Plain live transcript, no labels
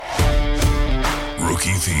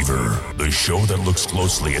Rookie Fever, the show that looks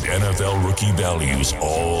closely at NFL rookie values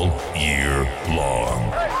all year long.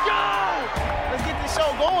 Let's go! Let's get this show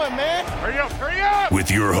going, man. Hurry up, hurry up! With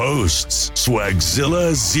your hosts,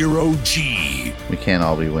 Swagzilla Zero G. We can't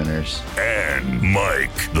all be winners. And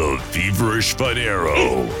Mike, the Feverish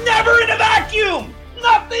Fanero. It's never in a vacuum!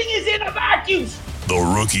 Nothing is in a vacuum! The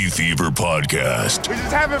Rookie Fever Podcast. We're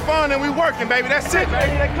just having fun and we working, baby. That's it,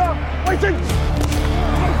 baby. They come. Wait,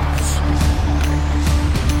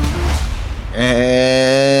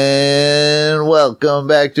 And welcome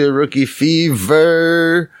back to Rookie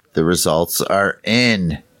Fever. The results are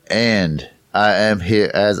in, and I am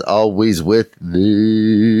here as always with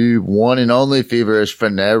the one and only Feverish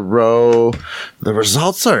Fanero. The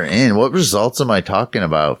results are in. What results am I talking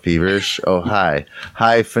about, Feverish? Oh, hi.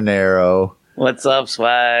 Hi, Fanero. What's up,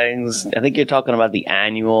 Swags? I think you're talking about the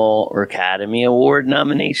annual RookAdemy Award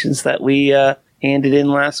nominations that we handed in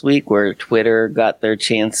last week, where Twitter got their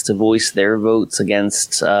chance to voice their votes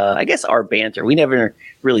against, I guess, our banter. We never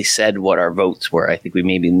really said what our votes were. I think we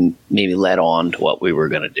maybe led on to what we were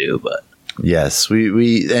going to do, but yes,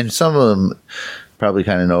 we and some of them probably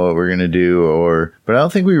kind of know what we're going to do, but I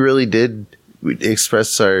don't think we really did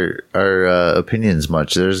express our opinions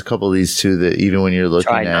much. There's a couple of these too that even when you're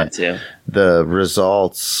looking at the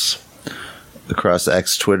results across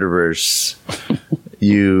X Twitterverse,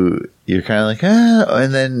 you're kind of like,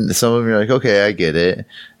 and then some of them you're like, okay, I get it,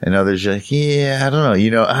 and others you're like, yeah, I don't know,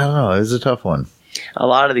 I don't know. It was a tough one. A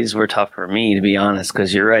lot of these were tough for me, to be honest,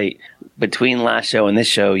 because you're right. Between last show and this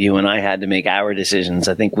show, you and I had to make our decisions.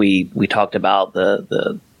 I think we talked about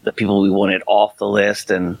the people we wanted off the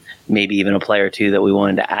list, and maybe even a player or two that we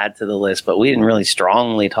wanted to add to the list, but we didn't really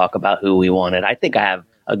strongly talk about who we wanted. I think I have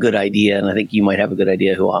a good idea, and I think you might have a good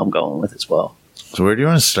idea who I'm going with as well. So where do you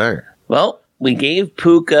want to start? Well, we gave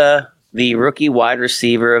Puka the rookie wide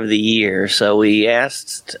receiver of the year, so we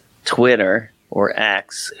asked Twitter or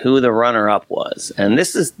X who the runner-up was, and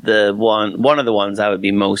this is the one of the ones I would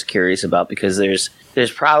be most curious about, because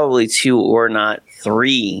there's probably two or not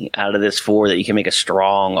three out of this four that you can make a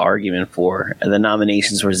strong argument for. And the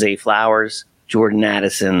nominations were Zay Flowers, Jordan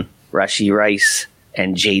Addison, Rashee Rice,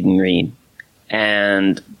 and Jaden Reed.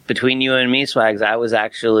 And between you and me, Swags, I was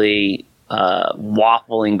actually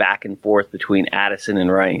waffling back and forth between Addison and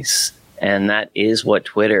Rice, and that is what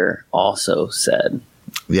Twitter also said.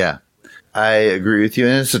 Yeah, I agree with you,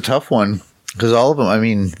 and it's a tough one because all of them, I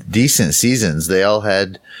mean, decent seasons. They all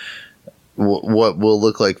had what will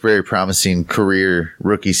look like very promising career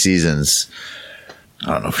rookie seasons.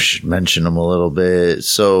 I don't know if we should mention them a little bit.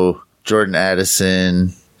 So Jordan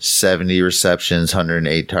Addison, 70 receptions,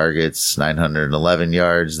 108 targets, 911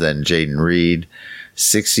 yards. Then Jaden Reed,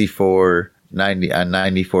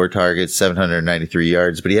 94 targets, 793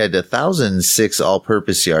 yards, but he had 1,006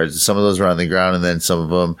 all-purpose yards. Some of those were on the ground, and then some of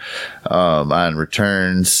them on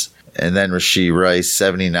returns. And then Rashee Rice,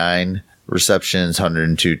 79 receptions,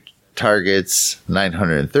 102 targets,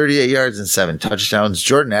 938 yards, and 7 touchdowns.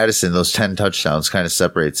 Jordan Addison, those 10 touchdowns kind of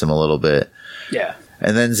separates him a little bit. Yeah.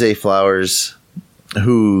 And then Zay Flowers,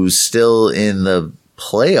 who's still in the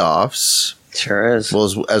playoffs. Sure is.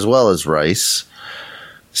 As well as Rice.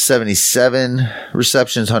 77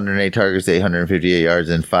 receptions, 108 targets, 858 yards,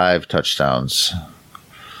 and 5 touchdowns.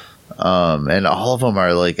 And all of them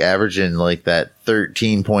are like averaging like that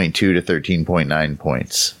 13.2 to 13.9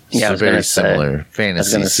 points. Yeah, so very similar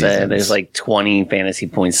fantasy seasons. Say there's like 20 fantasy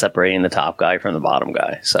points separating the top guy from the bottom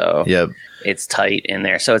guy. So yep. It's tight in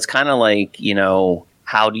there. So it's kind of like,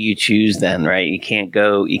 how do you choose then, right? You can't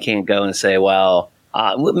go and say, well,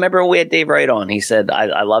 remember we had Dave Wright on. He said,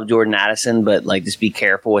 I love Jordan Addison, but like just be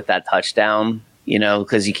careful with that touchdown,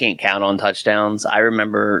 because you can't count on touchdowns. I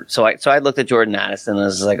remember, so I looked at Jordan Addison and I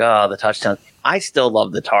was like, oh, the touchdown. I still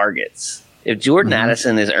love the targets. If Jordan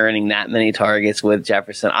Addison is earning that many targets with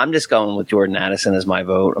Jefferson, I'm just going with Jordan Addison as my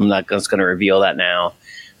vote. I'm not just going to reveal that now.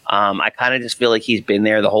 I kind of just feel like he's been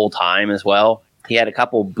there the whole time as well. He had a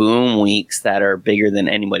couple boom weeks that are bigger than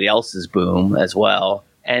anybody else's boom as well,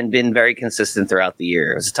 and been very consistent throughout the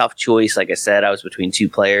year. It was a tough choice. Like I said, I was between two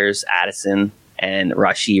players, Addison and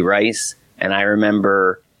Rashee Rice. And I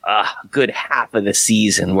remember a good half of the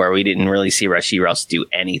season where we didn't really see Rashee Rice do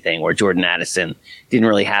anything, where Jordan Addison didn't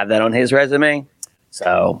really have that on his resume.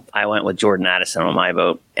 So I went with Jordan Addison on my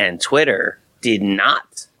vote. And Twitter did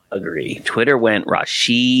not agree. Twitter went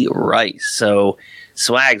Rashee Rice. So,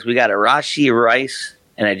 Swags, we got a Rashee Rice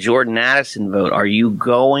and a Jordan Addison vote. Are you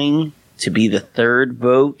going to be the third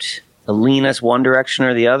vote to lean us one direction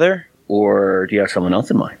or the other? Or do you have someone else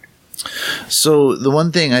in mind? So the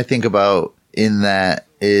one thing I think about in that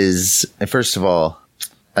is, first of all,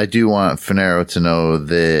 I do want Fanero to know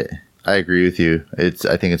that I agree with you.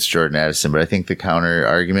 I think it's Jordan Addison, but I think the counter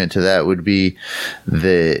argument to that would be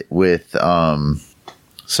that with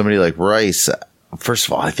somebody like Rice, first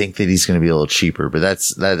of all, I think that he's going to be a little cheaper, but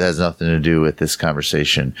that has nothing to do with this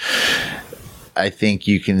conversation. I think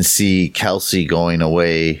you can see Kelsey going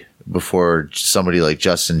away before somebody like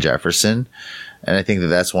Justin Jefferson, and I think that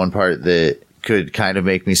that's one part that could kind of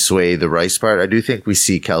make me sway the Rice part. I do think we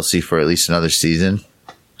see Kelsey for at least another season.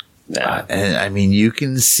 Yeah. And I mean, you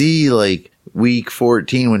can see like week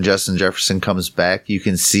 14 when Justin Jefferson comes back, you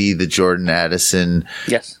can see the Jordan Addison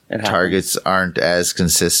targets aren't as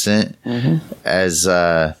consistent as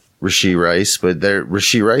Rashee Rice, but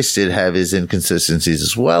Rashee Rice did have his inconsistencies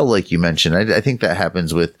as well, like you mentioned. I think that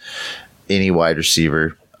happens with any wide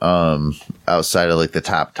receiver outside of like the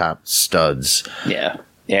top studs. Yeah.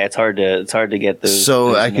 Yeah, it's hard to get those. So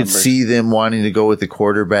those I could see them wanting to go with the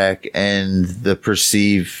quarterback and the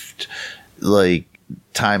perceived like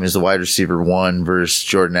time as the wide receiver 1 versus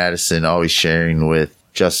Jordan Addison always sharing with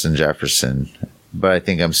Justin Jefferson. But I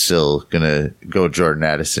think I'm still gonna go Jordan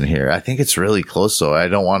Addison here. I think it's really close though. I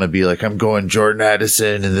don't want to be like I'm going Jordan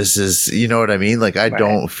Addison and this is, you know what I mean? Like I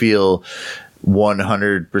don't feel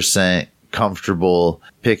 100% comfortable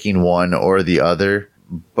picking one or the other,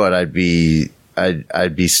 but I'd be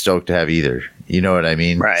stoked to have either. You know what I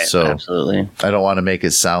mean? Right. So absolutely. I don't want to make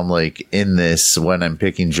it sound like in this, when I'm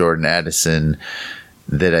picking Jordan Addison,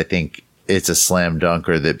 that I think it's a slam dunk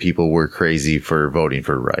or that people were crazy for voting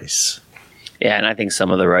for Rice. Yeah, and I think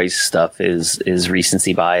some of the Rice stuff is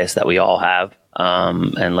recency bias that we all have.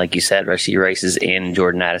 And like you said, Rashee Rice is in,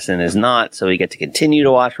 Jordan Addison is not, so we get to continue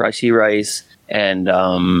to watch Rashee Rice. And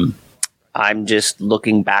I'm just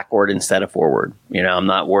looking backward instead of forward. You know, I'm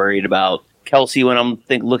not worried about Kelsey when I'm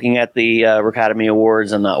looking at the RookAdemy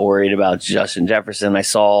Awards. I'm not worried about Justin Jefferson. I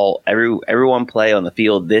saw everyone play on the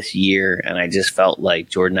field this year, and I just felt like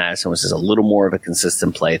Jordan Addison was just a little more of a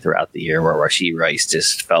consistent play throughout the year, where Rashee Rice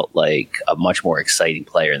just felt like a much more exciting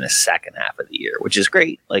player in the second half of the year, which is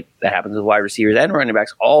great. Like that happens with wide receivers and running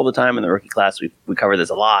backs all the time in the rookie class. We cover this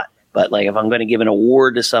a lot. But like if I'm going to give an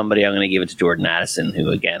award to somebody, I'm going to give it to Jordan Addison, who,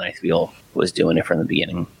 again, I feel was doing it from the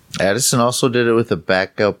beginning. Addison also did it with a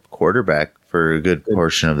backup quarterback for a good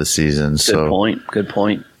portion of the season. Good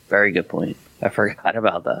point. Very good point. I forgot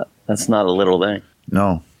about that. That's not a little thing.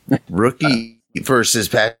 No. Rookie versus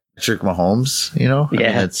Patrick Mahomes, you know? Yeah,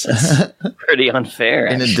 I mean, it's pretty unfair.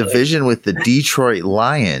 In a division with the Detroit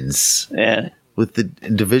Lions. Yeah. With the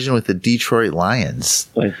division with the Detroit Lions.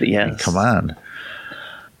 Yes. I mean, come on.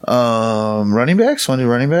 Running backs? Want to do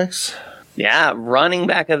running backs? Yeah, running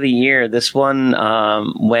back of the year. This one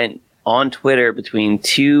went on Twitter between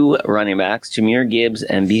two running backs, Jahmyr Gibbs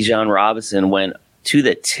and Bijan Robinson, went to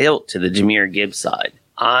the tilt to the Jahmyr Gibbs side.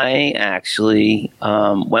 I actually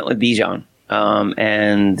went with Bijan,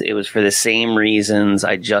 and it was for the same reasons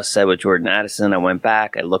I just said with Jordan Addison. I went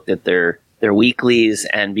back, I looked at their weeklies,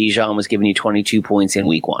 and Bijan was giving you 22 points in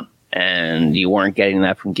week 1, and you weren't getting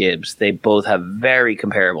that from Gibbs. They both have very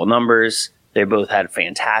comparable numbers. They both had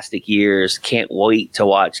fantastic years. Can't wait to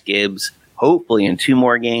watch Gibbs, hopefully in 2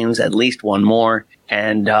 more games, at least 1 more.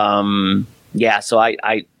 And so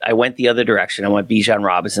I went the other direction. I went Bijan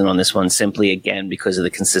Robinson on this one, simply, again, because of the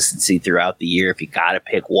consistency throughout the year. If you got to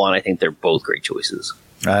pick one, I think they're both great choices.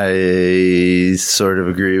 I sort of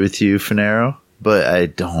agree with you, Finero, but I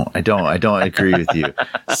don't agree with you.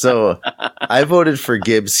 So I voted for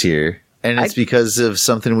Gibbs here. And it's because of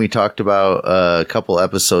something we talked about a couple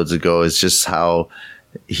episodes ago, is just how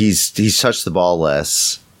he's touched the ball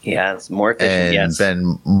less. Yeah, it's more efficient, and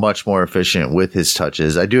been much more efficient with his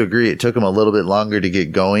touches. I do agree. It took him a little bit longer to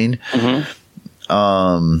get going. Mm-hmm.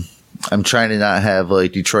 I'm trying to not have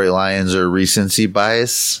like Detroit Lions or recency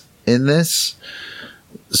bias in this.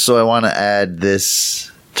 So I want to add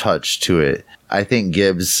this touch to it. I think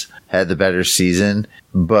Gibbs had the better season,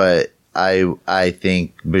 but I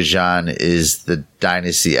think Bijan is the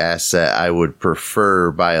dynasty asset I would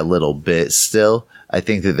prefer by a little bit still. I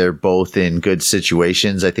think that they're both in good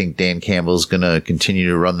situations. I think Dan Campbell's going to continue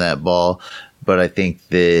to run that ball, but I think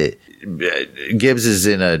that Gibbs is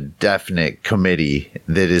in a definite committee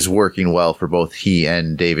that is working well for both he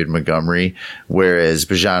and David Montgomery, whereas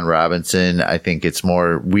Bijan Robinson, I think it's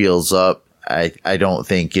more wheels up. I don't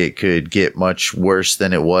think it could get much worse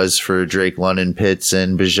than it was for Drake London, Pitts,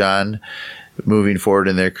 and Bijan moving forward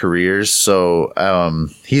in their careers. So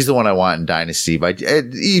he's the one I want in Dynasty, but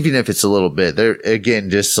even if it's a little bit, there again,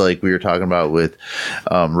 just like we were talking about with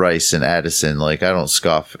Rice and Addison, like I don't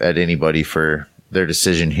scoff at anybody for their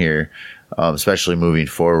decision here, especially moving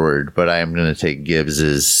forward. But I am going to take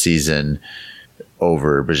Gibbs's season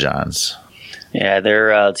over Bijan's. Yeah,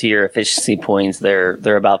 they're to your efficiency points.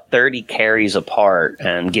 They're about 30 carries apart,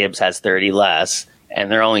 and Gibbs has 30 less, and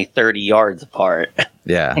they're only 30 yards apart.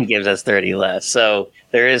 Yeah, and Gibbs has 30 less. So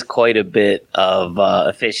there is quite a bit of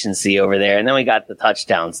efficiency over there. And then we got the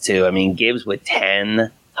touchdowns too. I mean, Gibbs with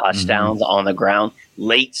 10 touchdowns on the ground,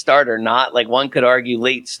 late start or not. Like one could argue,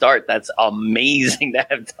 late start. That's amazing to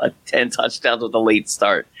have 10 touchdowns with a late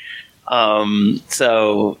start.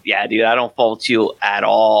 So yeah, dude, I don't fault you at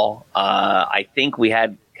all. I think we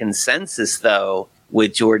had consensus though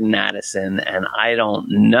with Jordan Addison, and I don't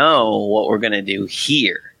know what we're gonna do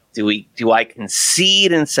here. Do I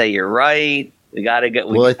concede and say you're right? We gotta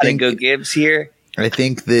go Gibbs here. I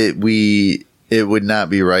think that it would not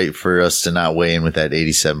be right for us to not weigh in with that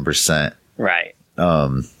 87%. Right.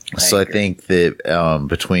 So I think that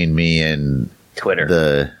between me and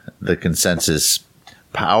Twitter, the consensus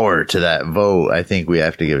power to that vote, I think we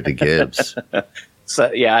have to give it to Gibbs.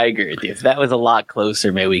 So yeah, I agree with you. If that was a lot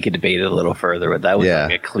closer, maybe we could debate it a little further. But that was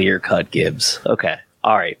like a clear cut Gibbs. Okay.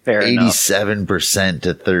 All right, fair enough. 87%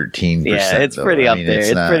 to 13%. Yeah, it's pretty up there.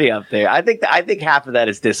 It's pretty up there. I think half of that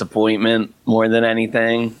is disappointment more than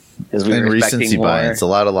anything. Because we were recency bias. A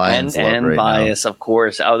lot of Lions and right bias, now. Of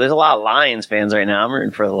course. Oh, there's a lot of Lions fans right now. I'm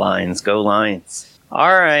rooting for the Lions. Go Lions! All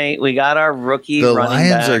right, we got our rookie. The running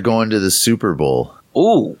Lions back. are going to the Super Bowl.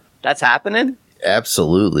 Ooh, that's happening.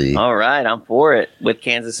 Absolutely. All right, I'm for it with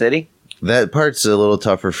Kansas City. That part's a little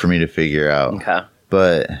tougher for me to figure out. Okay,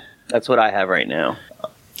 but that's what I have right now.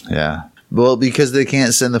 Yeah. Well, because they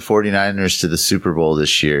can't send the 49ers to the Super Bowl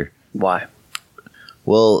this year. Why?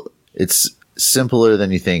 Well, it's simpler than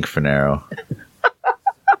you think, Finero.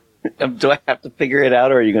 Do I have to figure it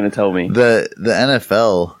out, or are you going to tell me? The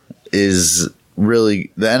NFL is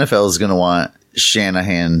going to want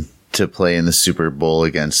Shanahan to play in the Super Bowl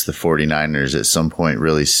against the 49ers at some point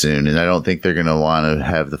really soon. And I don't think they're going to want to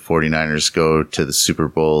have the 49ers go to the Super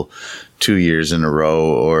Bowl 2 years in a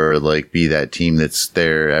row or like be that team that's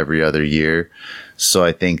there every other year. So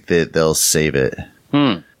I think that they'll save it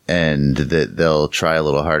and that they'll try a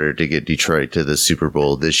little harder to get Detroit to the Super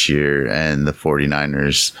Bowl this year and the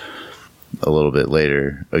 49ers a little bit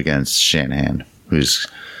later against Shanahan, who's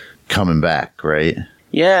coming back, right?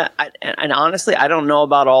 Yeah, and honestly, I don't know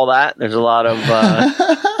about all that. There's a lot of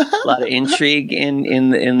intrigue in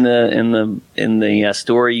the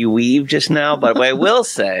story you weave just now. But what I will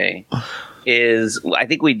say is, I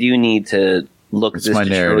think we do need to look at this Detroit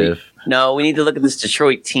narrative. No, we need to look at this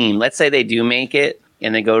Detroit team. Let's say they do make it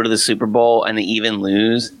and they go to the Super Bowl and they even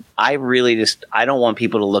lose. I don't want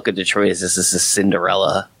people to look at Detroit as this is a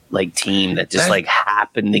Cinderella like team that just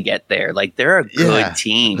happened to get there. Like they're a good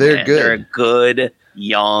team. They're good. They're a good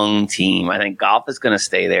young team. I think Goff is going to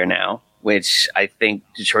stay there now, which I think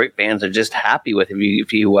Detroit fans are just happy with.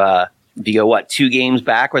 If you go 2 games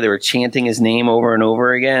back where they were chanting his name over and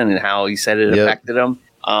over again and how he said it affected him.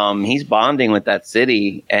 He's bonding with that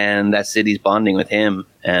city and that city's bonding with him.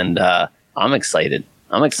 And I'm excited.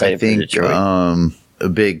 I'm excited for Detroit. A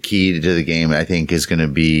big key to the game, I think, is going to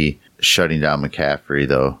be shutting down McCaffrey,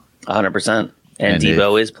 though. 100%. And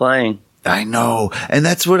Debo is playing. I know. And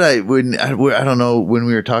that's what I don't know, when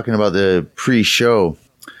we were talking about the pre-show,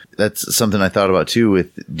 that's something I thought about too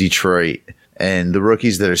with Detroit and the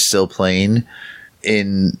rookies that are still playing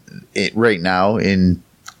right now in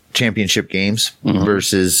championship games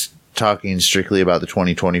versus talking strictly about the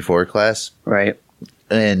 2024 class. Right.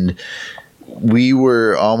 And we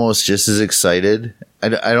were almost just as excited. I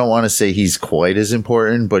don't want to say he's quite as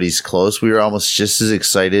important, but he's close. We were almost just as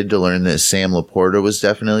excited to learn that Sam Laporta was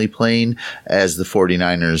definitely playing as the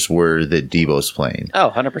 49ers were that Debo's playing. Oh,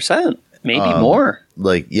 100%. Maybe more.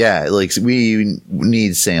 We need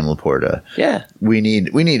Sam Laporta. Yeah. We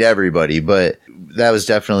need everybody, but that was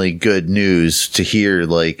definitely good news to hear,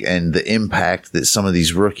 and the impact that some of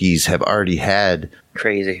these rookies have already had.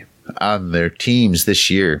 Crazy. On their teams this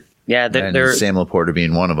year. Yeah, they're Sam Laporta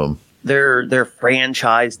being one of them. They're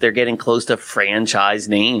franchise. They're getting close to franchise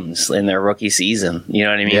names in their rookie season. You know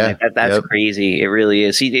what I mean? Yeah, that's crazy. It really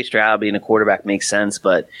is. CJ Stroud being a quarterback makes sense,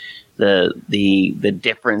 but the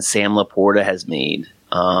difference Sam Laporta has made,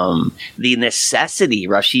 the necessity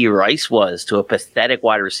Rashee Rice was to a pathetic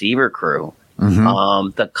wide receiver crew,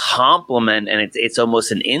 the compliment, and it's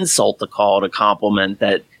almost an insult to call it a compliment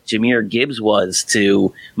that Jahmyr Gibbs was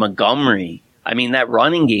to Montgomery. I mean, that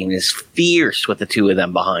running game is fierce with the two of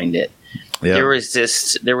them behind it.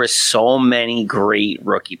 Yep. There was so many great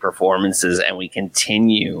rookie performances, and we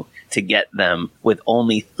continue to get them with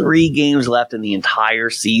only 3 games left in the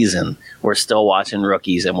entire season. We're still watching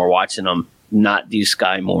rookies, and we're watching them not do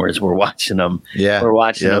Sky Moores. We're watching them. Yeah. We're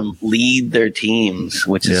watching them lead their teams,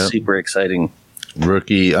 which is super exciting.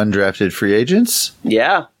 Rookie undrafted free agents?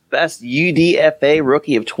 Yeah. Best UDFA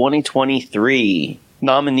rookie of 2023.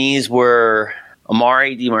 Nominees were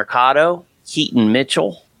Amari DiMercado, Keaton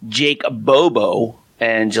Mitchell, Jake Bobo,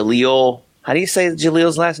 and Jaleel. How do you say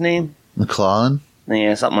Jaleel's last name? McClellan?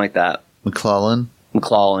 Yeah, something like that. McClellan?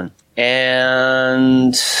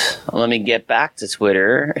 And let me get back to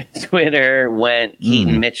Twitter. Twitter went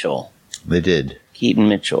Keaton Mitchell. They did. Keaton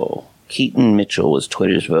Mitchell was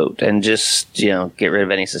Twitter's vote. And just, get rid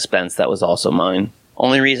of any suspense. That was also mine.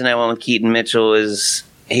 Only reason I went with Keaton Mitchell is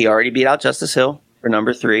he already beat out Justice Hill for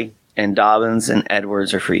number 3. And Dobbins and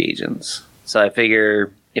Edwards are free agents. So I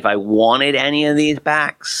figure if I wanted any of these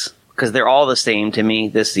backs, because they're all the same to me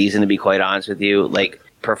this season, to be quite honest with you, like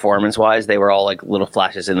performance-wise, they were all like little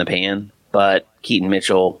flashes in the pan. But Keaton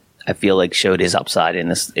Mitchell, I feel like showed his upside in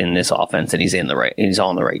this offense, and he's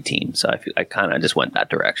on the right team. So I kind of just went that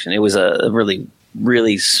direction. It was a really,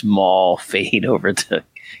 really small fade over to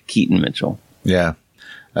Keaton Mitchell. Yeah,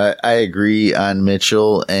 I agree on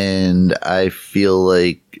Mitchell, and I feel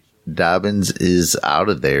like Dobbins is out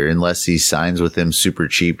of there unless he signs with him super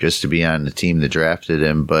cheap just to be on the team that drafted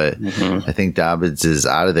him. But I think Dobbins is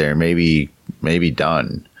out of there. Maybe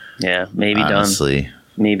done. Yeah, maybe honestly. done.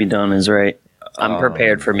 Maybe done is right. I'm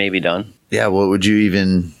prepared for maybe done. Yeah, what would you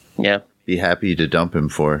even be happy to dump him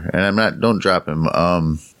for? And don't drop him.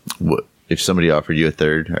 What if somebody offered you a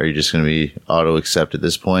third? Are you just going to be auto accept at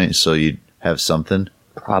this point so you'd have something?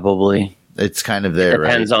 Probably. It's kind of there,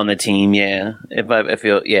 Depends right? on the team, yeah. If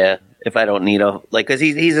I don't need because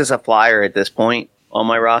he's just a flyer at this point on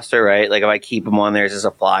my roster, right? Like if I keep him on there as just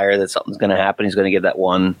a flyer that something's going to happen, he's going to get that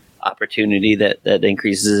one opportunity that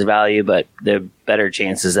increases his value, but the better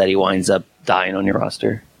chances that he winds up dying on your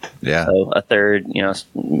roster. Yeah. So a third,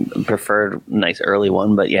 preferred nice early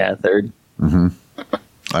one, but yeah, a third. Mm-hmm.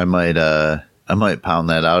 I might pound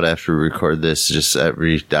that out after we record this. Just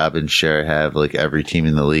every Dobbins share I have, like every team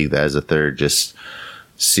in the league that has a third, just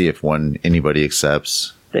see if anybody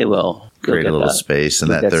accepts. They will. Create a little space,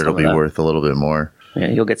 and that third will be worth a little bit more. Yeah,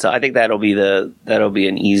 you'll get. I think that'll be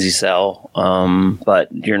an easy sell. But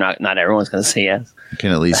you're not everyone's going to say yes. You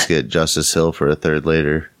can at least get Justice Hill for a third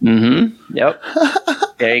later. Mm-hmm. Yep.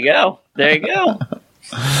 There you go.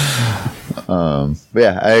 But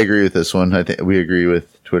yeah, I agree with this one. I think we agree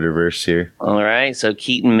with Twitterverse here. All right. So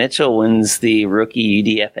Keaton Mitchell wins the rookie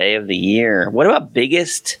UDFA of the year. What about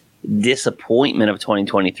biggest disappointment of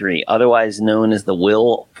 2023, otherwise known as the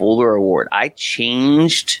Will Fuller Award? I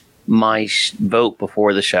changed my vote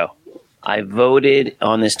before the show. I voted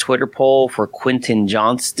on this Twitter poll for Quentin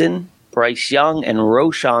Johnston, Bryce Young, and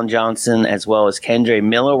Roshan Johnson, as well as Kendre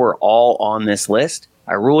Miller were all on this list.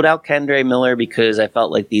 I ruled out Kendre Miller because I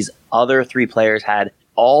felt like these other 3 players had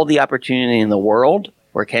all the opportunity in the world,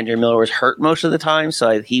 where Kendre Miller was hurt most of the time,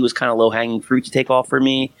 so he was kind of low-hanging fruit to take off for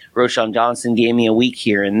me. Roshan Johnson gave me a week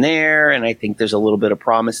here and there, and I think there's a little bit of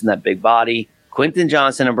promise in that big body. Quentin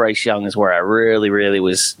Johnson and Bryce Young is where I really, really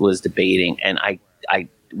was debating. And I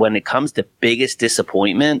when it comes to biggest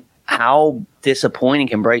disappointment, how disappointing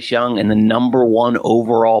can Bryce Young and the number 1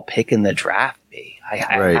 overall pick in the draft be? I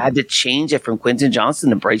had to change it from Quentin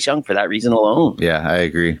Johnson to Bryce Young for that reason alone. Yeah, I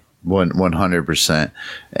agree. 100%.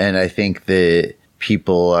 And I think that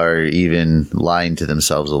people are even lying to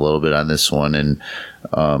themselves a little bit on this one and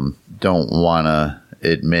don't want to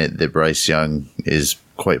admit that Bryce Young is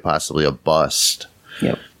quite possibly a bust.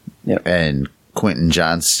 Yep. And Quentin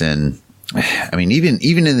Johnston, I mean, even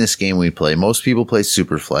in this game we play, most people play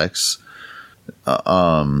super flex.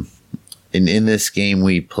 And in this game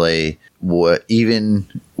we play, even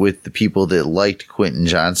with the people that liked Quentin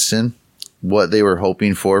Johnston, what they were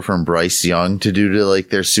hoping for from Bryce Young to do to like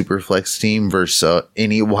their super flex team versus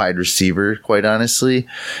any wide receiver, quite honestly,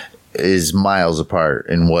 is miles apart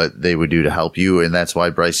in what they would do to help you. And that's why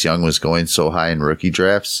Bryce Young was going so high in rookie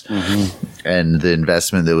drafts. Mm-hmm. And the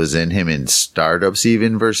investment that was in him in startups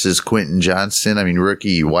even versus Quentin Johnston. I mean,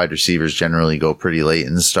 rookie wide receivers generally go pretty late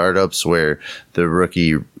in startups where the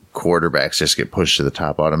rookie quarterbacks just get pushed to the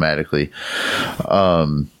top automatically.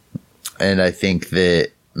 And I think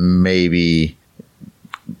that maybe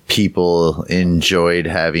people enjoyed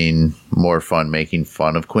having more fun making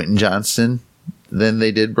fun of Quentin Johnston than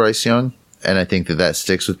they did Bryce Young. And I think that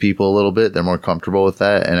sticks with people a little bit. They're more comfortable with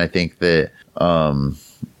that. And I think that, I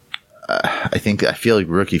feel like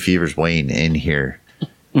rookie fever's weighing in here.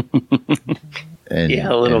 And,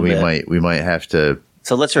 yeah, a little bit. We might have to.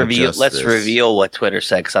 So let's reveal what Twitter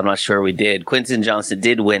said, because I'm not sure we did. Quentin Johnson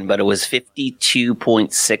did win, but it was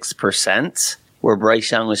 52.6%, where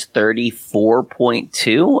Bryce Young was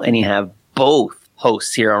 34.2%, and you have both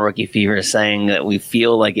hosts here on Rookie Fever saying that we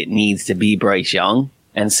feel like it needs to be Bryce Young.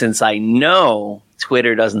 And since I know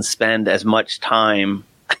Twitter doesn't spend as much time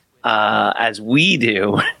as we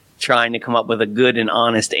do trying to come up with a good and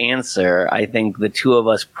honest answer, I think the two of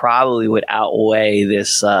us probably would outweigh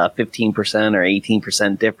this 15% or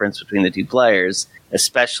 18% difference between the two players,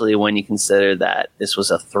 especially when you consider that this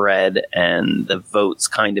was a thread and the votes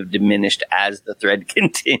kind of diminished as the thread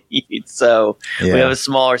continued. So we have a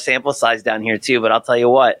smaller sample size down here too, but I'll tell you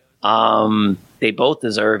what, they both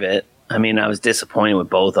deserve it. I mean, I was disappointed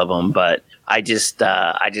with both of them, but I just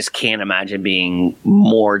can't imagine being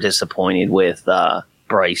more disappointed with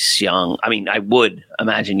Bryce Young. I mean, I would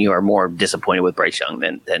imagine you are more disappointed with Bryce Young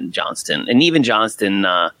than Johnston. And even Johnston,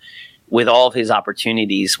 with all of his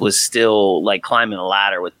opportunities, was still like climbing a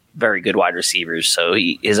ladder with very good wide receivers. So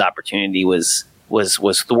his opportunity was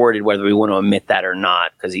thwarted, whether we want to admit that or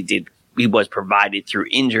not, because he was provided through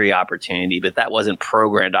injury opportunity, but that wasn't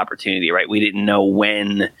programmed opportunity, right? We didn't know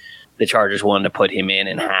when the Chargers wanted to put him in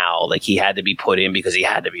and how. Like, he had to be put in because he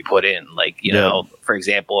had to be put in. Like, you know, for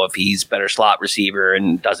example, if he's better slot receiver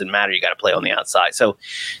and doesn't matter, you got to play on the outside. So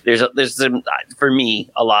there's some, for me,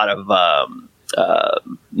 a lot of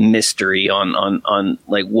mystery on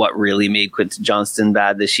like what really made Quinton Johnston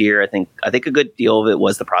bad this year. I think a good deal of it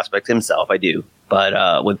was the prospect himself. I do,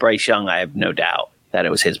 but with Bryce Young, I have no doubt that it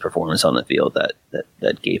was his performance on the field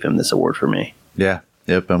that gave him this award for me. Yeah.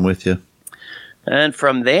 Yep. I'm with you. And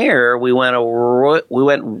from there, we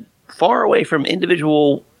went far away from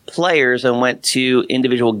individual players and went to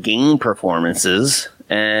individual game performances.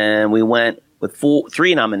 And we went with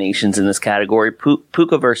three nominations in this category.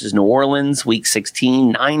 Puka versus New Orleans, Week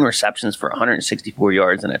 16, 9 receptions for 164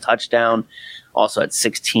 yards and a touchdown. Also had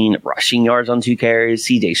 16 rushing yards on 2 carries.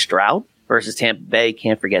 C.J. Stroud versus Tampa Bay,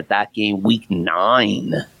 can't forget that game. Week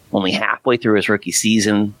 9, only halfway through his rookie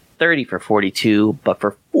season. 30 for 42, but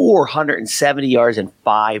for 470 yards and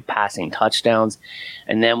 5 passing touchdowns.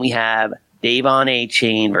 And then we have Davon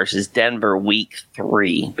A-Chain versus Denver Week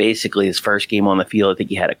 3. Basically his first game on the field. I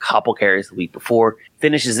think he had a couple carries the week before.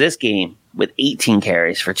 Finishes this game with 18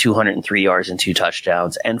 carries for 203 yards and 2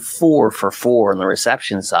 touchdowns, and 4 for 4 on the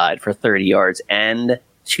reception side for 30 yards and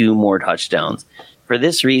 2 more touchdowns. For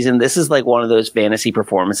this reason, this is like one of those fantasy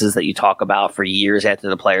performances that you talk about for years after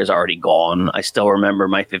the player's already gone. I still remember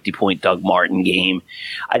my 50-point Doug Martin game.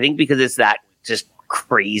 I think because it's that just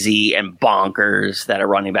crazy and bonkers that a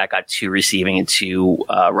running back got 2 receiving and 2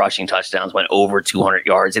 rushing touchdowns, went over 200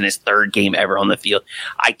 yards in his 3rd game ever on the field.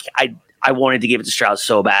 I wanted to give it to Stroud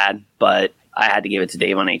so bad, but I had to give it to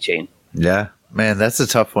Davon A-Chain. Yeah, man, that's a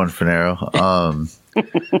tough one, Finero.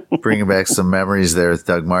 Bringing back some memories there with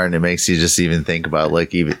Doug Martin, it makes you just even think about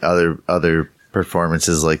like even other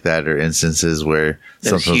performances like that, or instances where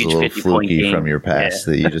something was a little fluky from your past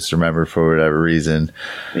that you just remember for whatever reason.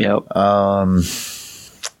 Yep.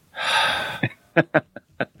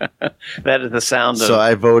 That is the sound of... So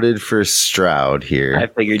I voted for Stroud here. I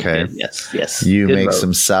figured you did. Yes. You Good make vote.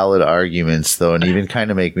 some solid arguments, though, and even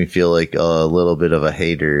kind of make me feel like a little bit of a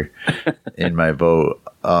hater in my vote.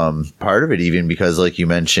 Part of it even because, like you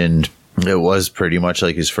mentioned, it was pretty much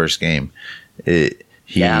like his first game.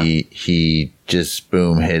 He just,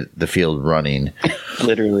 boom, hit the field running.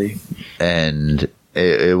 Literally. And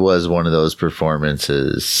it was one of those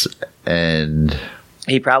performances. And...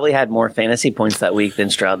 he probably had more fantasy points that week than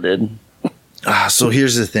Stroud did. So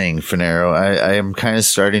here's the thing, Finero. I am kind of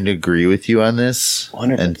starting to agree with you on this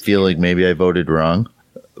and feel like maybe I voted wrong.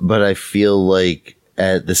 But I feel like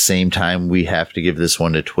at the same time, we have to give this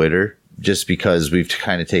one to Twitter just because we've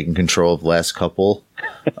kind of taken control of the last couple.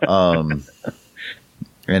 And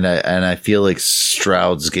I feel like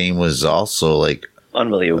Stroud's game was also like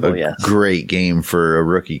unbelievable. A great game for a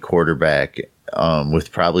rookie quarterback,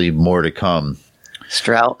 with probably more to come.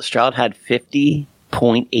 Stroud had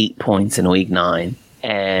 50.8 points in week 9,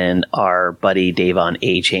 and our buddy Davon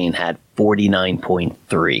A-Chain had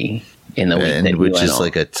 49.3 in the week that which is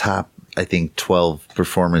like a top, I think, 12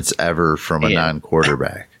 performance ever from a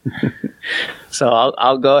non-quarterback. So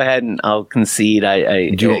I'll go ahead and I'll concede. I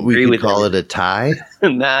agree with call it a tie.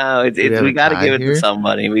 No, we got to give it to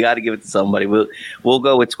somebody. We got to give it to somebody. We'll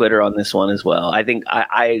go with Twitter on this one as well. I think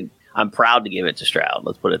I'm proud to give it to Stroud.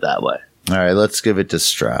 Let's put it that way. All right, let's give it to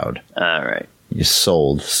Stroud. All right. You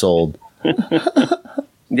sold.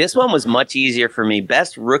 This one was much easier for me.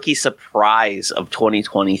 Best rookie surprise of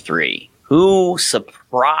 2023. Who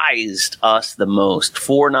surprised us the most?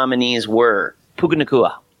 4 nominees were Puka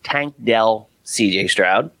Nacua, Tank Dell, C.J.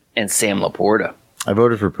 Stroud, and Sam Laporta. I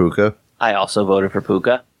voted for Puka. I also voted for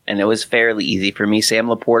Puka, and it was fairly easy for me. Sam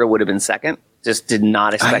Laporta would have been second. Just did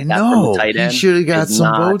not expect I that from know. the tight end. He should have got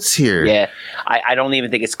some votes here. Yeah. I don't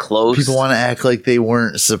even think it's close. People want to act like they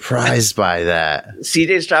weren't surprised by that.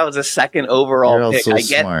 CJ Stroud was a second overall pick. So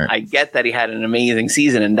smart. I get that he had an amazing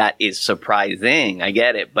season, and that is surprising. I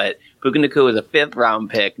get it. But Puka Nacua was a 5th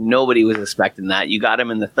round pick. Nobody was expecting that. You got him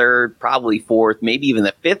in the 3rd, probably 4th, maybe even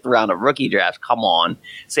the 5th round of rookie drafts. Come on.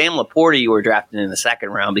 Sam Laporta you were drafting in the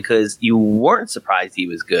 2nd round because you weren't surprised he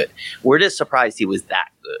was good. We're just surprised he was that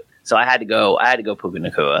good. So I had to go Puka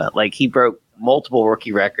Nacua. Like, he broke multiple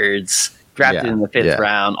rookie records, drafted in the 5th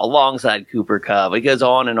round alongside Cooper Kupp. It goes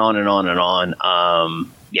on and on and on and on.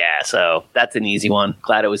 So that's an easy one.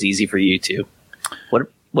 Glad it was easy for you too.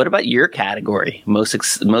 What about your category?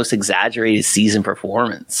 Most exaggerated season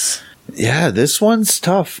performance. Yeah, this one's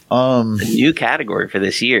tough. A new category for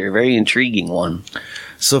this year. Very intriguing one.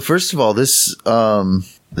 So first of all, this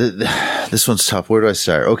one's tough. Where do I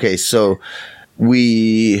start? Okay, so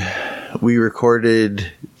we recorded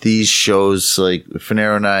these shows, like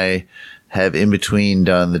Finero and I have in between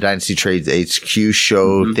done the Dynasty Trades HQ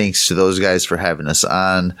show. Mm-hmm. Thanks to those guys for having us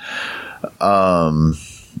on.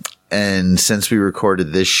 And since we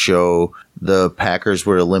recorded this show, the Packers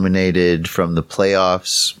were eliminated from the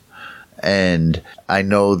playoffs. And I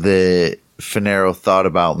know that Finero thought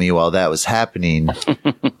about me while that was happening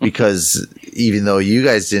because even though you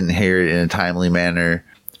guys didn't hear it in a timely manner,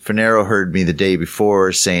 Finero heard me the day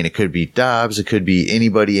before saying it could be Dobbs, it could be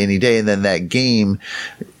anybody any day. And then that game,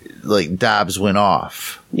 like, Dobbs went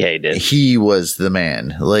off. Yeah, he did. He was the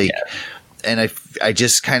man. And I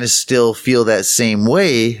just kind of still feel that same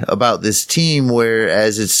way about this team,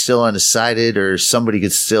 whereas it's still undecided or somebody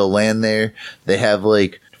could still land there. They have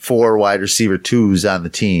like 4 wide receiver 2s on the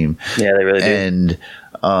team. Yeah, they really do. And,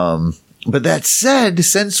 but that said,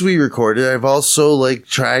 since we recorded, I've also like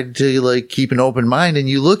tried to like keep an open mind, and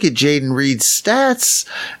you look at Jaden Reed's stats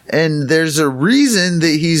and there's a reason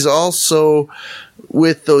that he's also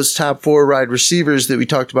with those top 4 wide receivers that we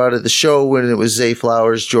talked about at the show when it was Zay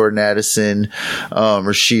Flowers, Jordan Addison,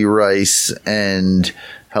 Rashee Rice, and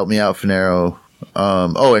help me out, Finero.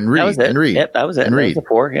 And Reed. And Reed. Yep, that was it. And Reed. That was the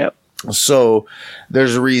 4, yep. So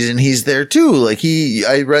there's a reason he's there too. Like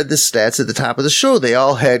I read the stats at the top of the show. They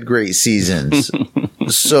all had great seasons.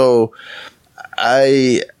 So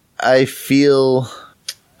I feel,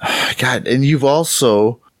 God, and you've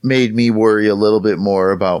also made me worry a little bit more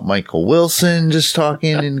about Michael Wilson, just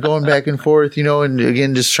talking and going back and forth, and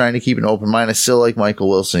again, just trying to keep an open mind. I still like Michael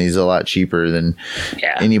Wilson. He's a lot cheaper than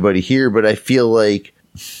anybody here, but I feel like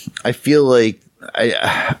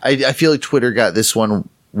Twitter got this one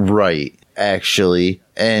right, actually.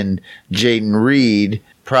 And Jaden Reed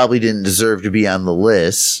probably didn't deserve to be on the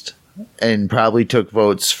list and probably took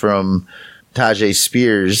votes from Tajay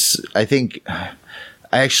Spears. I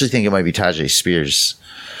actually think it might be Tajay Spears.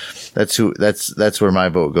 That's where my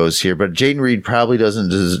vote goes here. But Jaden Reed probably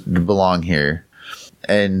doesn't belong here.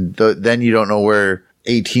 And then you don't know where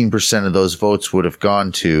 18% of those votes would have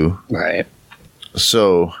gone to. Right.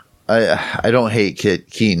 So I don't hate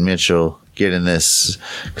Keaton Mitchell getting this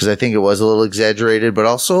because I think it was a little exaggerated. But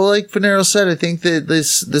also, like Finero said, I think that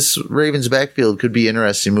this Ravens backfield could be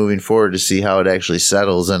interesting moving forward to see how it actually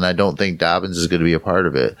settles. And I don't think Dobbins is going to be a part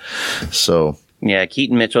of it. So... Yeah,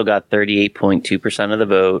 Keaton Mitchell got 38.2% of the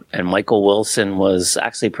vote, and Michael Wilson was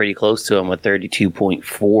actually pretty close to him with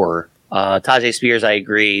 32.4%. Tajay Spears, I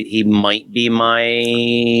agree. He might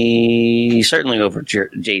be certainly over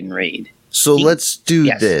Jaden Reed. So let's do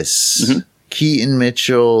this. Mm-hmm. Keaton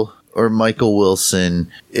Mitchell or Michael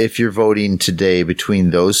Wilson, if you're voting today between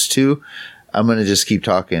those two, I'm going to just keep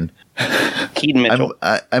talking. Keaton Mitchell.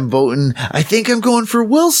 I'm voting. I think I'm going for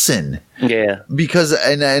Wilson. Yeah. Because,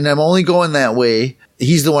 and I'm only going that way.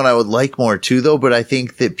 He's the one I would like more too, though. But I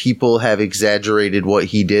think that people have exaggerated what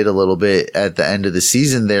he did a little bit at the end of the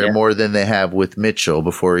season there more than they have with Mitchell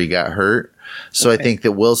before he got hurt. So I think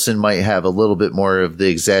that Wilson might have a little bit more of the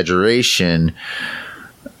exaggeration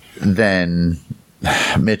than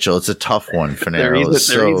Mitchell. It's a tough one for Finero.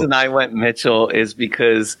 The reason I went Mitchell is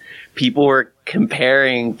because people were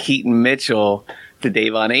comparing Keaton Mitchell to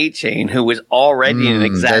Davon Achane, who was already an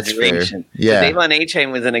exaggeration. Yeah. So Davon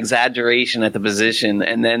Achane was an exaggeration at the position,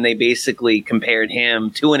 and then they basically compared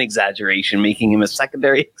him to an exaggeration, making him a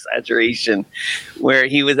secondary exaggeration, where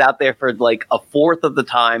he was out there for like a fourth of the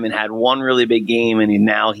time and had one really big game, and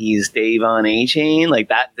now he's Davon Achane. Like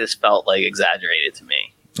that, this felt like exaggerated to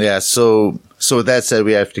me. Yeah, so with that said,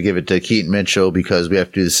 we have to give it to Keaton Mitchell because we have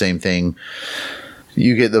to do the same thing.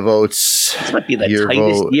 You get the votes. This might be the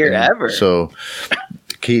tightest year ever. So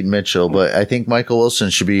Keaton Mitchell, but I think Michael Wilson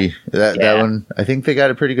should be that one. I think they got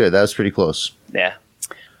it pretty good. That was pretty close. Yeah.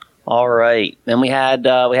 All right. Then we had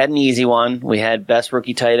an easy one. We had best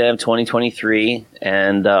rookie tight end of 2023,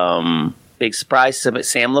 and big surprise,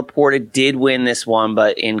 Sam Laporta did win this one,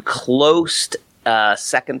 but in close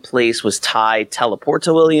second place was Ty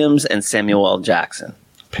Teleporta-Williams and Samuel L. Jackson.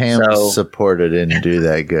 Pam Supporta didn't do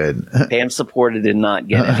that good. Pam Supporta did not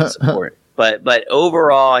get any support. But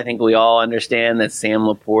overall, I think we all understand that Sam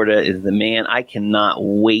Laporta is the man. I cannot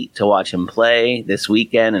wait to watch him play this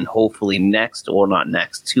weekend and hopefully next, or not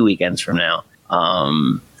next, 2 weekends from now.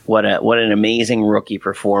 What an amazing rookie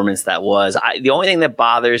performance that was. The only thing that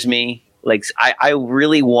bothers me, like I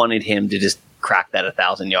really wanted him to just crack that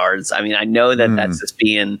 1,000 yards. I mean, I know that that's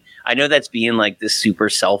being like this super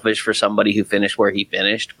selfish for somebody who finished where he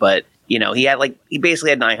finished, but he basically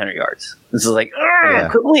had 900 yards. This is like,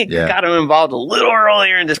 couldn't we got him involved a little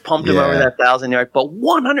earlier and just pumped him over that 1,000 yards? But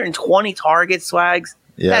 120 targets, Swags.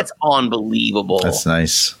 Yeah. That's unbelievable. That's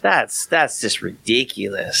nice. That's just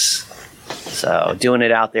ridiculous. So doing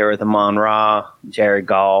it out there with Amon-Ra, Jared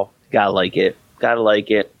Gall, gotta like it.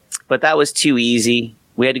 But that was too easy.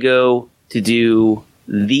 We had to go to do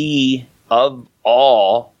the of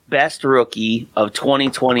all best rookie of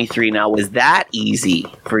 2023. Now, was that easy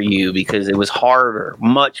for you? Because it was harder,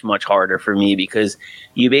 much, much harder for me, because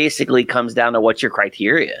you basically comes down to what's your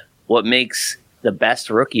criteria. What makes the best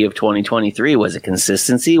rookie of 2023? Was it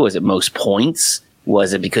consistency? Was it most points?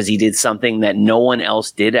 Was it because he did something that no one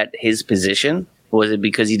else did at his position? Was it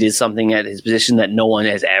because he did something at his position that no one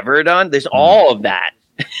has ever done? There's all of that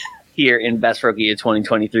here in best rookie of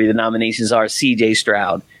 2023. The nominations are CJ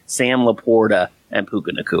Stroud, Sam Laporta, and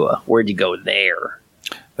Puka Nacua. Where'd you go there?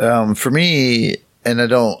 For me, and I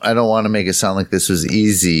don't want to make it sound like this was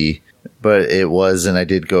easy, but it was, and I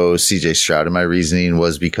did go CJ Stroud, and my reasoning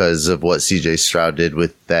was because of what CJ Stroud did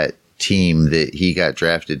with that team that he got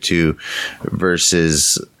drafted to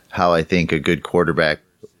versus how I think a good quarterback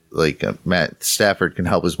like Matt Stafford can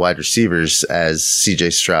help his wide receivers as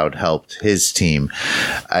CJ Stroud helped his team.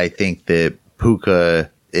 I think that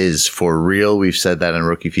Puka is for real. We've said that on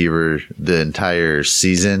Rookie Fever the entire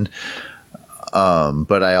season.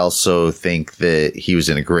 But I also think that he was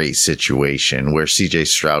in a great situation where CJ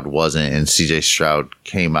Stroud wasn't, and CJ Stroud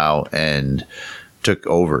came out and took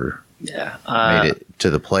over. Yeah. Made it to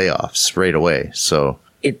the playoffs right away. So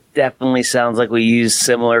it definitely sounds like we use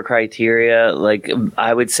similar criteria. Like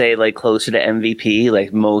I would say like closer to MVP,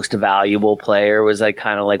 like most valuable player was like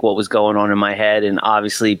kind of like what was going on in my head. And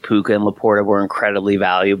obviously Puka and Laporta were incredibly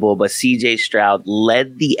valuable, but CJ Stroud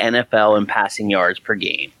led the NFL in passing yards per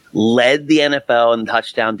game, led the NFL in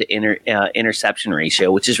touchdown to interception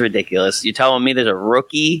ratio, which is ridiculous. You're telling me there's a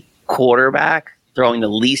rookie quarterback throwing the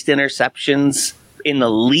least interceptions in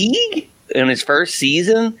the league in his first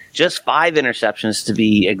season? Just 5 interceptions to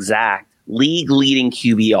be exact. League leading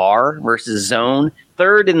QBR versus zone,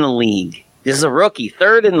 3rd in the league. This is a rookie,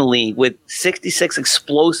 3rd in the league with 66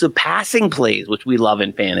 explosive passing plays, which we love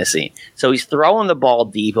in fantasy. So he's throwing the ball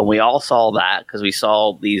deep, and we all saw that because we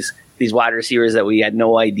saw these wide receivers that we had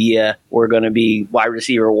no idea were going to be wide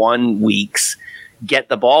receiver 1 weeks get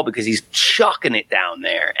the ball because he's chucking it down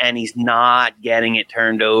there and he's not getting it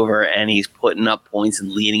turned over and he's putting up points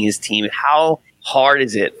and leading his team. How hard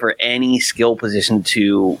is it for any skill position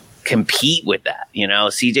to compete with that? You know,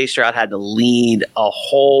 CJ Stroud had to lead a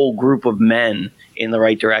whole group of men in the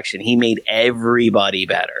right direction. He made everybody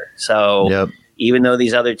better. So even though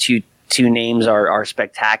these other two names are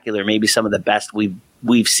spectacular, maybe some of the best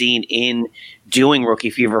we've seen in doing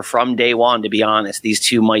Rookie Fever from day one, to be honest, these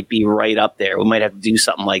two might be right up there. We might have to do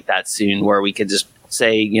something like that soon where we could just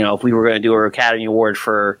say, you know, if we were going to do a RookAdemy award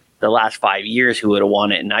for the last 5 years, who would have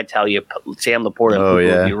won it? And I tell you, Sam Laporta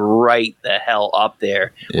would be right the hell up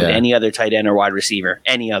there with any other tight end or wide receiver,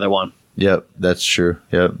 any other one. Yep, that's true.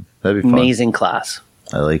 Yep, that'd be fun. Amazing class.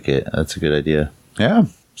 I like it. That's a good idea. Yeah.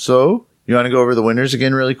 So you want to go over the winners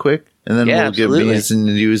again really quick? And then we'll get Beans and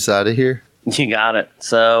News out of here. You got it.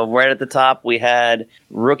 So right at the top, we had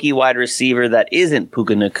rookie wide receiver that isn't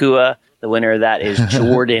Puka Nacua. The winner of that is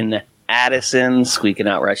Jordan Addison, squeaking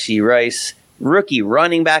out Rashee Rice. Rookie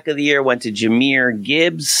running back of the year went to Jahmyr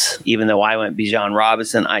Gibbs. Even though I went Bijan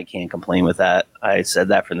Robinson, I can't complain with that. I said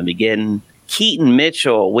that from the beginning. Keaton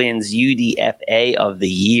Mitchell wins UDFA of the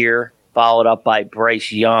year, followed up by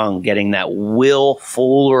Bryce Young getting that Will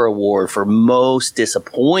Fuller Award for most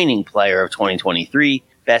disappointing player of 2023.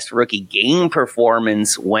 Best rookie game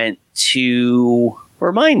performance went to,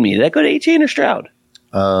 remind me, did that go to A-Chain or Stroud?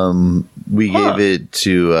 We gave it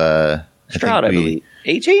to Stroud, I believe.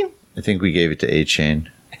 A-Chain? I think we gave it to A-Chain.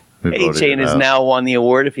 A-Chain has now won the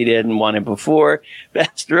award if he didn't won it before.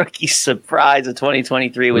 Best rookie surprise of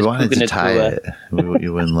 2023 was Puka Nacua. Tie it.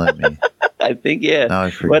 You wouldn't let me. I think, yeah. No,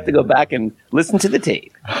 We'll have to go back and listen to the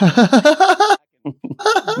tape.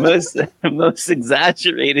 most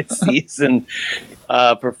exaggerated season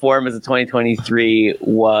performance of 2023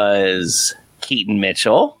 was Keaton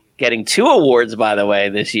Mitchell, getting 2 awards, by the way,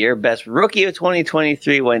 this year. Best Rookie of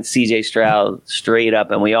 2023 went C.J. Stroud straight up,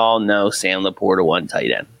 and we all know Sam Laporta won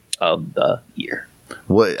tight end of the year.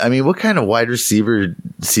 What kind of wide receiver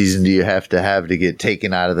season do you have to get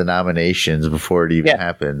taken out of the nominations before it even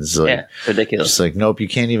happens? Like, ridiculous. It's like, nope, you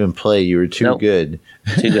can't even play. You were too good.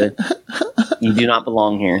 Too good. You do not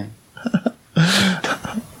belong here.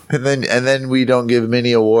 And then we don't give him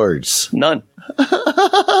any awards. None.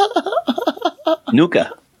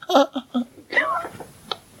 Nuka.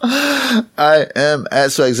 I am at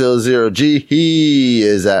Swagzilla0G. He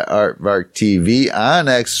is at ArtVarkTV on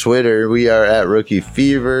X Twitter. We are at Rookie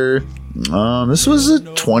Fever. This was the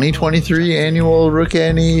 2023 annual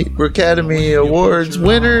RookAdemy Awards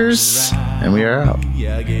winners, and we are out.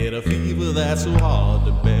 Yeah, I get a fever that's so hard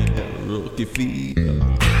to bear. Rookie fever.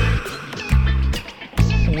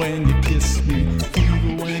 When you kiss me,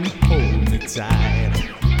 fever when you hold me tight.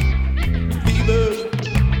 Fever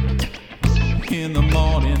in the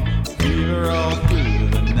morning, fever all through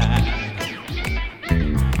the night.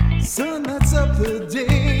 Sun lights up the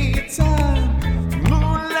daytime,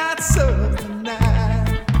 moon lights up the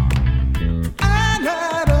night. I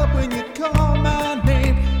light up when you call my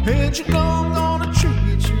name, and you know I'm gonna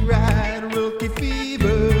treat you right. Rookie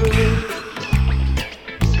fever.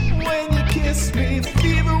 When you kiss me,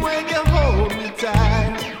 fever when you hold me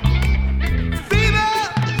tight. Fever,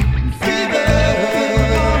 fever.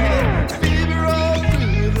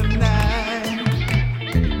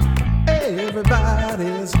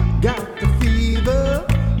 Everybody's got the fever.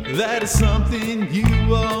 That is something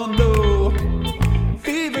you all know.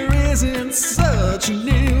 Fever isn't such a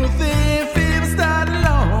new thing. Fever started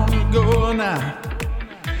long ago now.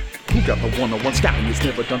 Who got the one-on-one scouting? It's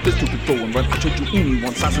never done this to before and run. I showed you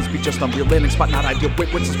anyone. Silence be just unreal. Landing spot not ideal.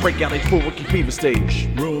 Wait, when's this breakout? A full Rookie Fever stage.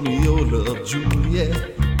 Romeo loved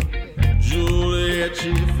Juliet. Juliet,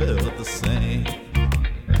 she felt the same.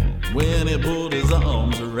 When he put his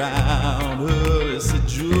arms around her, he said,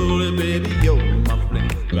 Julie, baby, you're my flame.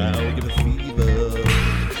 I'll give it fever.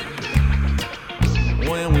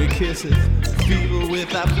 When we kiss it, fever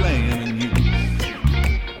without planning you.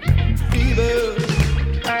 Fever,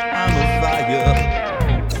 I'm a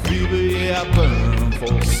fire. Fever, yeah, I burn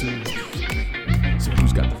for soup. So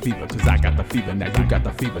who's got the fever? Cause I got the fever. Now you got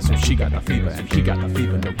the fever. So she got the fever. And he got the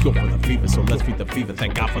fever. No go for the fever. So let's feed the fever.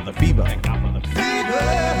 Thank God for the fever. Thank God for the fever.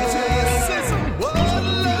 What a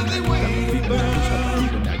lovely way to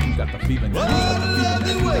burn. Now you got the fever. Now you got the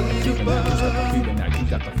fever. Now you got the fever. Now you got the fever. Now you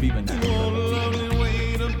got the fever. Now